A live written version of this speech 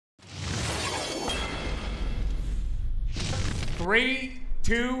3,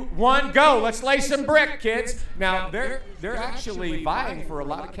 2, 1, go. Let's lay some brick, kids. Now, they're actually vying for a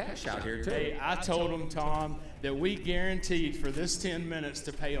lot of cash out here, too. Hey, I told them, Tom, that we guaranteed for this 10 minutes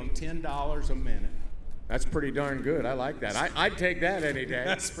to pay them $10 a minute. That's pretty darn good. I like that. I'd take that any day.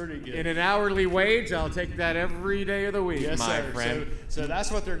 That's pretty good. In an hourly wage, I'll take that every day of the week, yes, my sir. friend. So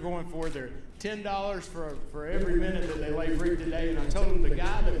that's what they're going for. They're $10 for every minute that they lay brick today. And I told them the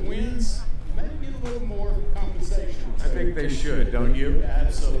guy that wins, maybe get a little more compensation. I think they should, don't you?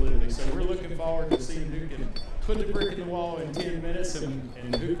 Absolutely. So we're looking forward to seeing who can put the brick in the wall in 10 minutes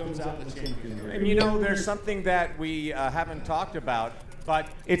and who comes out the champion. And you know, there's something that we haven't talked about, but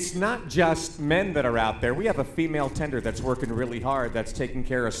it's not just men that are out there. We have a female tender that's working really hard, that's taking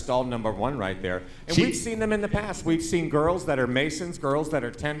care of stall number 1 right there. And we've seen them in the past. We've seen girls that are masons, girls that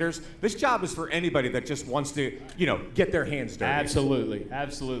are tenders. This job is for anybody that just wants to, you know, get their hands dirty. Absolutely,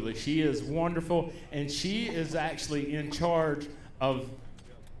 absolutely. She is wonderful, and she is actually in charge of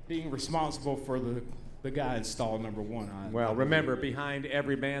being responsible for the guy in stall number 1. Well, remember, behind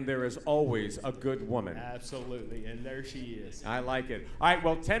every man there is always a good woman. Absolutely, and there she is. I like it. All right,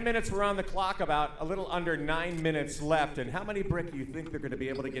 well, 10 minutes were on the clock, about a little under 9 minutes left. And how many brick do you think they're going to be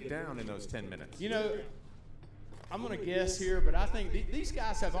able to get down in those 10 minutes? You know, I'm going to guess here, but I think these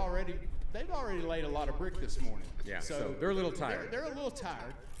guys they've already laid a lot of brick this morning. Yeah, so they're a little tired. They're a little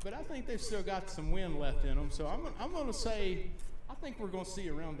tired, but I think they've still got some wind left in them. So I'm going to say, I think we're going to see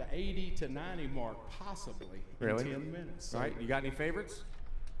around the 80 to 90 mark, possibly, really? in 10 minutes. So all right, you got any favorites?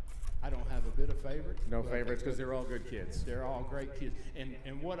 I don't have a bit of favorites. No favorites, because they're all good kids. They're all great kids.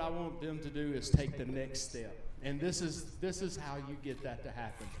 And what I want them to do is take the next step. And this is how you get that to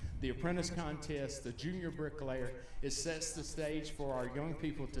happen. The apprentice contest, the junior bricklayer, it sets the stage for our young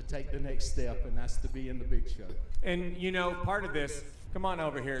people to take the next step, and that's to be in the big show. And, you know, part of this, come on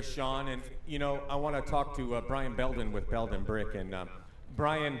over here, Sean, and, you know, I want to talk to Brian Belden with Belden Brick. And,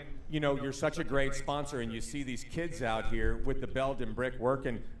 Brian, you know, you're such a great sponsor, and you see these kids out here with the Belden Brick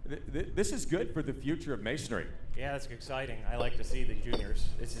working. This is good for the future of masonry. Yeah, that's exciting. I like to see the juniors.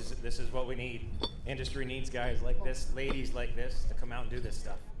 This is what we need. Industry needs guys like this, ladies like this, to come out and do this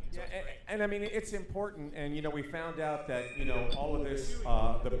stuff. Yeah, and I mean, it's important, and you know, we found out that, you know, all of this,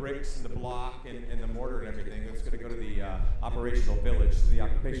 the bricks and the block and the mortar and everything, that's going to go to the operational village. The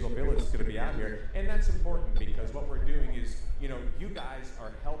occupational village is going to be out here, and that's important because what we're doing is, you know, you guys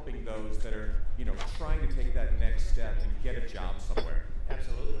are helping those that are, you know, trying to take that next step and get a job somewhere.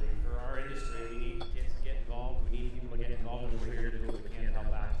 Absolutely. For our industry, we need kids to get involved. We need people to get involved, and we're here to do what we can to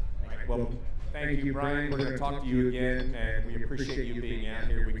help out. Well, thank you, Brian. We're going to talk to you again, and we appreciate you being out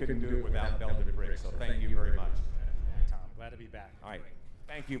here. We couldn't do it without Belden Brick, so thank you very much. Tom, glad to be back. All right.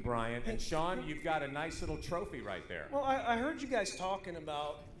 Thank you, Brian. And Sean, you've got a nice little trophy right there. Well, I heard you guys talking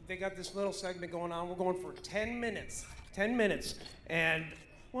about, they got this little segment going on. We're going for 10 minutes. 10 minutes. And,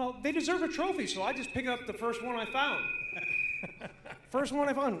 well, they deserve a trophy, so I just picked up the first one I found. First one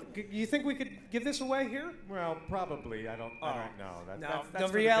I found. You think we could give this away here? Well, probably. I don't know.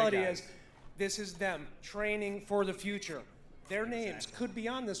 That's the reality is, this is them training for the future. Their names could be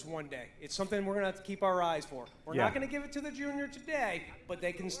on this one day. It's something we're going to have to keep our eyes for. We're not going to give it to the junior today, but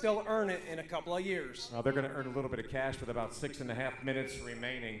they can still earn it in a couple of years. Well, they're going to earn a little bit of cash with about 6.5 minutes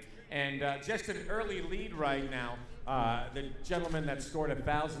remaining. And just an early lead right now. The gentleman that scored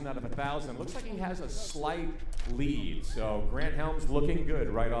 1,000 out of 1,000 looks like he has a slight lead. So Grant Helms looking good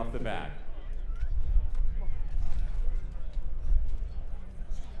right off the bat.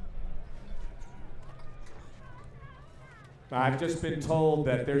 I've just been told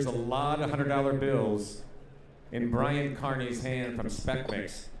that there's a lot of $100 bills in Brian Carney's hand from Spec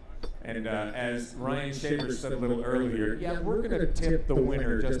Mix. And as Ryan Shaver said a little earlier, yeah, we're going to tip the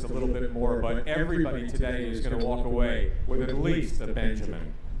winner just a little bit more, but everybody today is going to walk away with at least a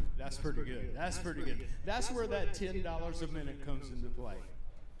Benjamin. That's pretty good. That's pretty good. That's where that $10 a minute comes into play.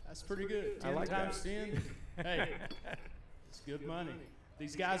 That's pretty good. 10 I like times that. 10. Hey, it's good money.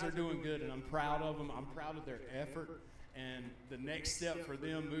 These guys are doing good, and I'm proud of them. I'm proud of their effort. And the next step for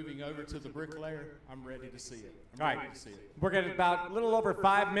them moving over to the bricklayer, I'm ready to see it. I'm ready to see it. We're going to about a little over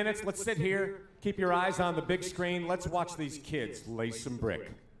 5 minutes. Let's sit here, keep your eyes on the big screen. Let's watch these kids lay some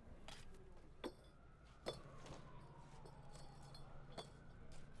brick.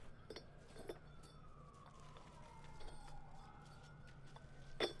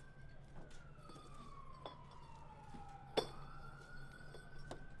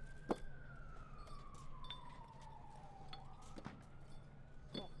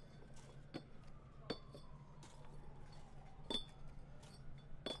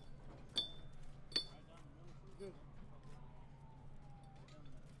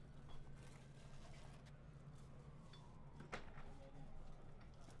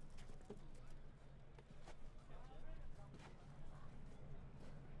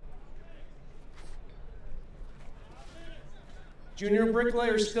 Junior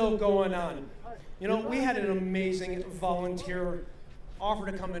Bricklayer is still going on. You know, we had an amazing volunteer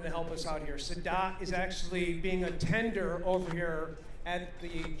offer to come in to help us out here. Sadat is actually being a tender over here at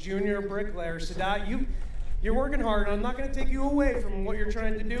the Junior Bricklayer. Sadat, you're working hard, and I'm not going to take you away from what you're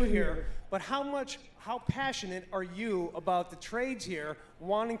trying to do here, but how passionate are you about the trades here,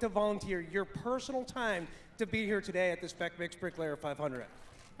 wanting to volunteer your personal time to be here today at the SPEC MIX BRICKLAYER 500?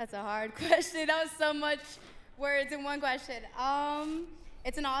 That's a hard question. That was so much words in one question.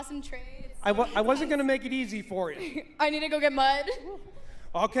 It's an awesome trade. I wasn't going to make it easy for you. I need to go get mud.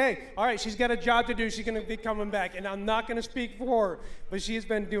 Okay, all right, she's got a job to do. She's going to be coming back, and I'm not going to speak for her, but she's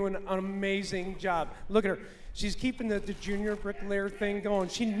been doing an amazing job. Look at her. She's keeping the Junior Bricklayer thing going.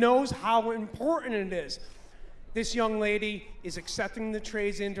 She knows how important it is. This young lady is accepting the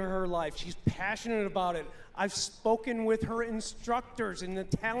trades into her life. She's passionate about it. I've spoken with her instructors and the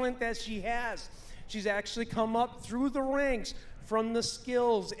talent that she has. She's actually come up through the ranks from the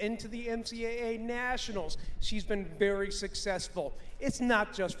skills into the MCAA Nationals. She's been very successful. It's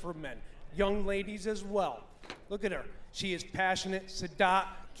not just for men, young ladies as well. Look at her. She is passionate. Sadat,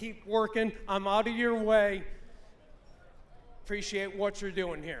 keep working. I'm out of your way. Appreciate what you're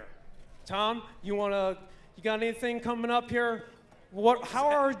doing here. Tom, you got anything coming up here? How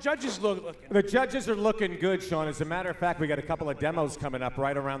are our judges looking? The judges are looking good, Sean. As a matter of fact, we got a couple of demos coming up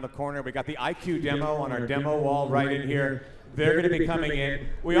right around the corner. We got the IQ demo on our demo wall right in here. They're going to be coming in.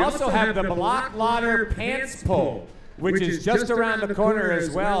 We also have the block loader pants pull, which is just around the corner as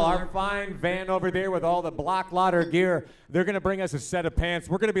well. Our fine van over there with all the block loader gear. They're going to bring us a set of pants.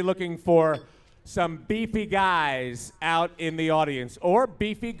 We're going to be looking for some beefy guys out in the audience, or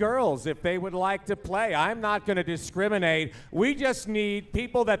beefy girls if they would like to play. I'm not going to discriminate. We just need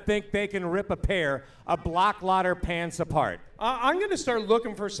people that think they can rip a pair of block loader pants apart. I'm going to start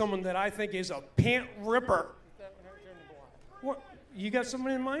looking for someone that I think is a pant ripper. What? You got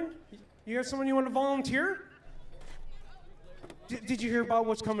someone in mind? You got someone you want to volunteer? Did you hear about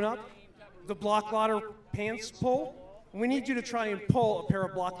what's coming up? The block loader pants pull? We need you to try and pull a pair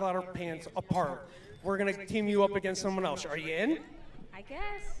of block loader pants apart. We're going to team you up against someone else. Are you in? I guess.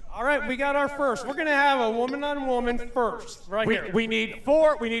 All right, we got our first. We're going to have a woman-on-woman first, right here. We need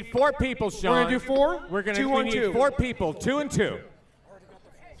four people, Sean. We're going to do four? We need two. 4 people, 2 and 2.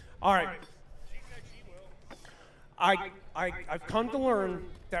 All right. I've come to learn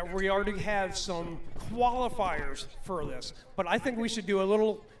that we already have some qualifiers for this, but I think we should do a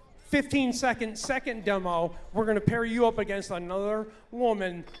little 15-second demo. We're going to pair you up against another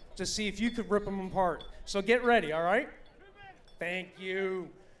woman to see if you could rip them apart. So get ready, all right? Thank you.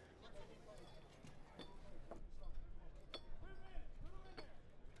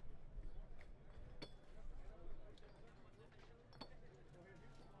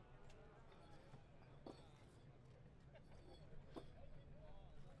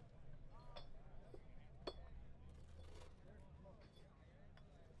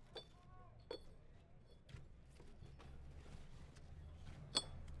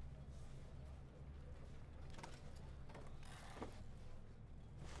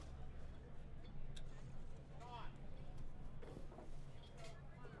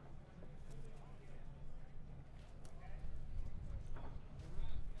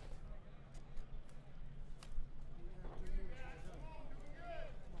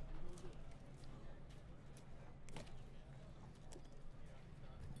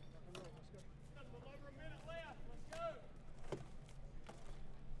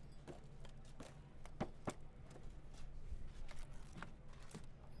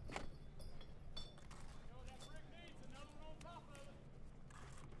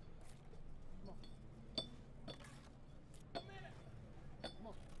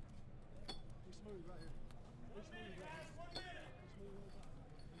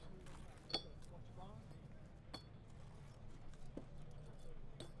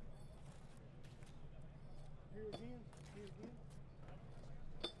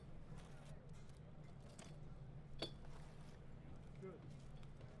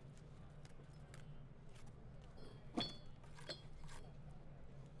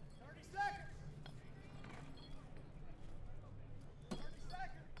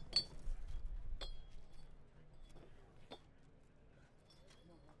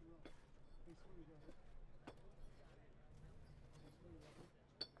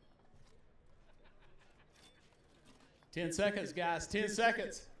 Ten seconds, guys. 10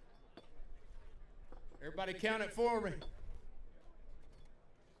 seconds. Everybody count it for me.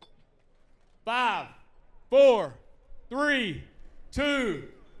 5, 4, 3, 2,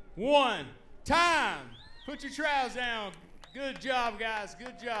 1. Time. Put your trowels down. Good job, guys.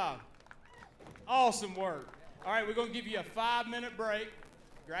 Good job. Awesome work. All right, we're going to give you a 5-minute break.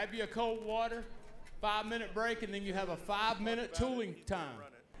 Grab you a cold water, 5-minute break, and then you have a 5-minute tooling time.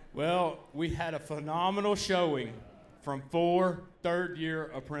 Well, we had a phenomenal showing from 4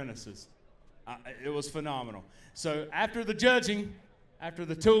 third-year apprentices. It was phenomenal. So after the judging, after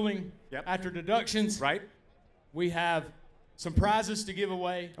the tooling, after deductions, right, we have some prizes to give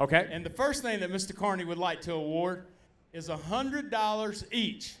away. Okay. And the first thing that Mr. Carney would like to award is $100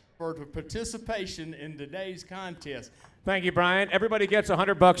 each for the participation in today's contest. Thank you, Brian. Everybody gets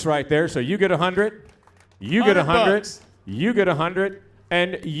 $100 right there. So you get 100, you get 100, you get 100,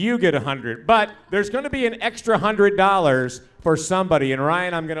 and you get 100. But there's going to be an extra $100 for somebody, and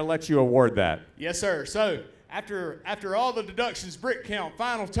Ryan, I'm going to let you award that. Yes, sir. So after all the deductions, brick count,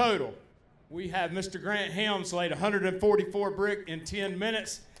 final total, we have Mr. Grant Helms laid 144 brick in 10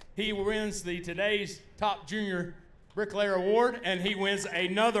 minutes. He wins the today's top junior bricklayer award, and he wins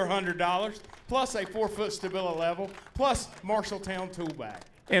another $100 plus a 4-foot Stabila level plus Marshalltown tool bag.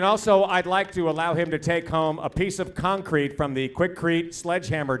 And also, I'd like to allow him to take home a piece of concrete from the Quickcrete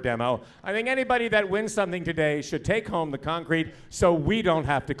sledgehammer demo. I think anybody that wins something today should take home the concrete so we don't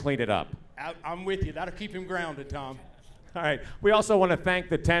have to clean it up. I'm with you. That'll keep him grounded, Tom. All right. We also want to thank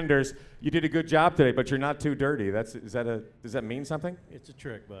the tenders. You did a good job today, but you're not too dirty. Does that mean something? It's a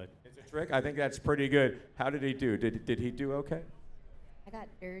trick, bud. It's a trick? I think that's pretty good. How did he do? Did he do okay? I got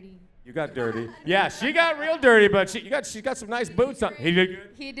dirty. You got dirty. Yeah, she got real dirty, but she got some nice boots on. He did good?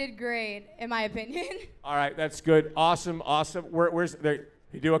 He did great, in my opinion. All right, that's good. Awesome, awesome. Where's there?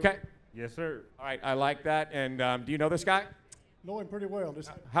 He do okay? Yes, sir. All right, I like that. And do you know this guy? Know him pretty well.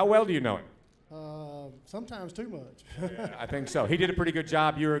 How well do you know him? Sometimes too much. Yeah, I think so. He did a pretty good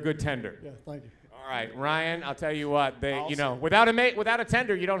job. You were a good tender. Yeah, thank you. All right, Ryan. I'll tell you what. Awesome. Without a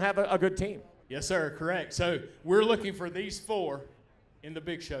tender, you don't have a good team. Yes, sir. Correct. So we're looking for these 4 in the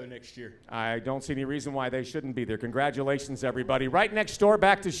big show next year. I don't see any reason why they shouldn't be there. Congratulations, everybody. Right next door,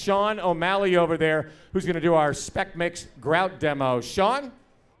 back to Sean O'Malley over there, who's going to do our Spec Mix grout demo. Sean?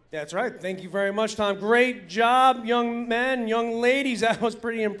 That's right. Thank you very much, Tom. Great job, young men, young ladies. That was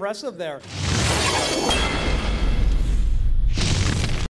pretty impressive there.